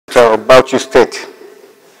Bauchi State.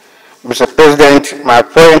 Mr. President, my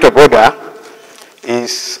point of order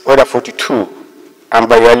is Order 42, and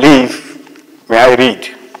by your leave, may I read?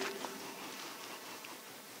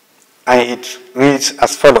 And it reads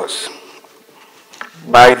as follows.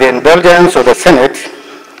 By the indulgence of the Senate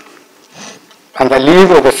and the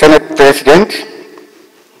leave of the Senate President,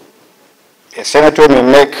 a senator may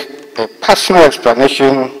make a personal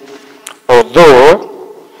explanation, although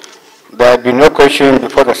there be no question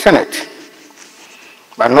before the Senate.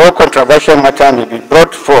 But no controversial matter may be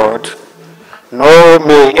brought forward, nor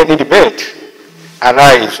may any debate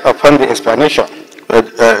arise upon the explanation. But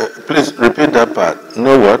please repeat that part.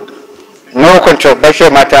 No what? No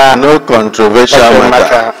controversial matter. No controversial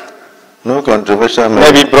matter. No controversial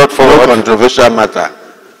matter. May be brought forward. No controversial matter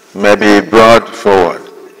may be brought forward.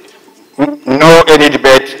 No any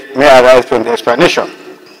debate may arise from the explanation.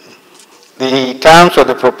 The terms of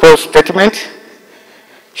the proposed statement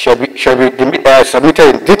shall be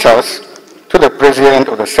submitted in details to the President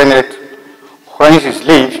of the Senate when it is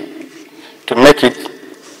leave to make it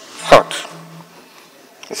hot.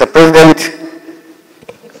 Mr. President,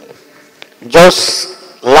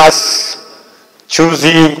 just last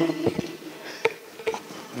Tuesday,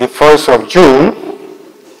 the 1st of June,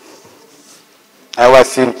 I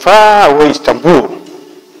was in far away Istanbul,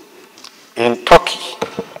 in Turkey,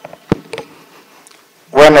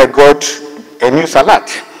 when I got a news alert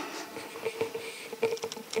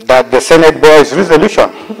that the Senate board's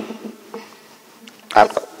resolution and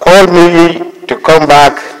called me to come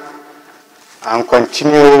back and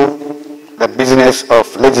continue the business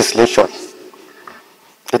of legislation.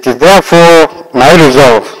 It is therefore my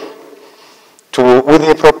resolve to, with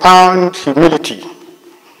a profound humility,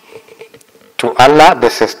 to Allah, the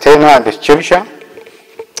sustainer and the cherisher,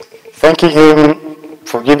 thanking Him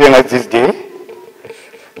for giving us this day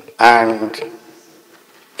and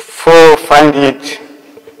for finding it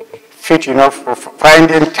fit enough, for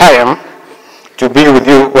finding time to be with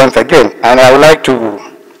you once again. And I would like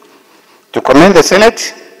to commend the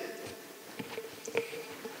Senate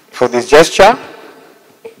for this gesture.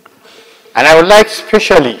 And I would like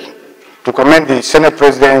especially to commend the Senate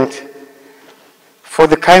President for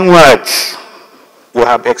the kind words you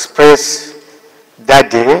have expressed that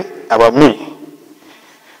day about me.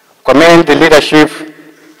 Commend the leadership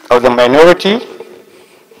of the minority.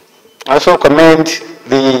 Also commend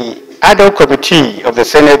the adult committee of the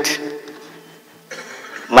Senate,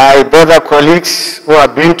 my brother colleagues who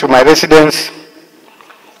have been to my residence,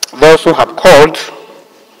 those who have called,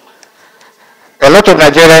 a lot of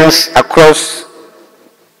Nigerians across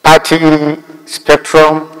party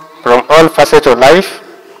spectrum from all facets of life,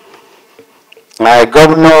 my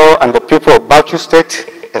governor and the people of Bauchi State,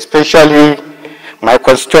 especially my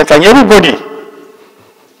constituents and everybody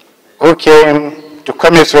who came to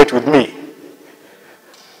commiserate with me.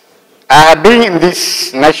 I have been in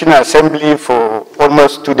this National Assembly for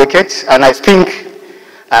almost 2 decades, and I think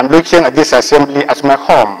I'm looking at this assembly as my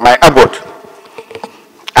home, my abode.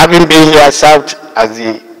 Having been here, I served as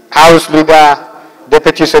the House Leader,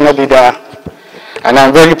 Deputy Senate Leader, and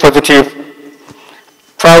I'm very positive,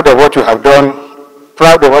 proud of what you have done,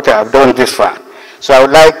 proud of what I have done this far. So I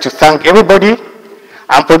would like to thank everybody,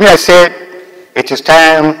 and for me I said, it is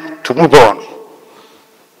time to move on.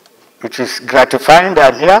 It is gratifying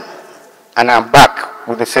that I'm here, and I'm back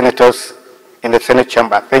with the senators in the Senate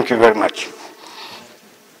chamber. Thank you very much.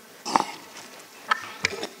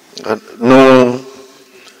 No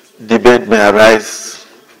debate may arise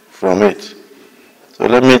from it. So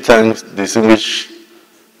let me thank distinguished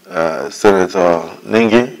Senator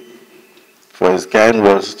Ningi for his kind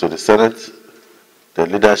words to the Senate, the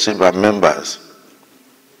leadership and members,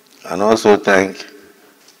 and also thank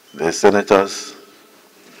the senators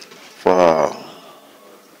for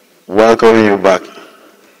welcoming you back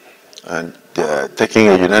and taking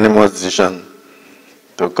a unanimous decision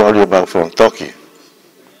to call you back from Turkey.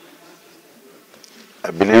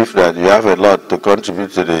 I believe that you have a lot to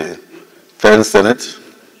contribute to the 10th Senate.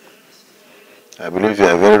 I believe you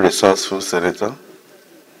are a very resourceful senator.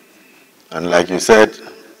 And like you said,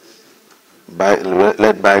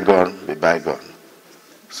 let bygone be bygone.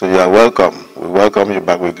 So you are welcome. We welcome you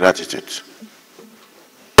back with gratitude.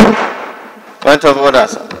 Point of order,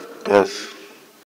 sir. Yes.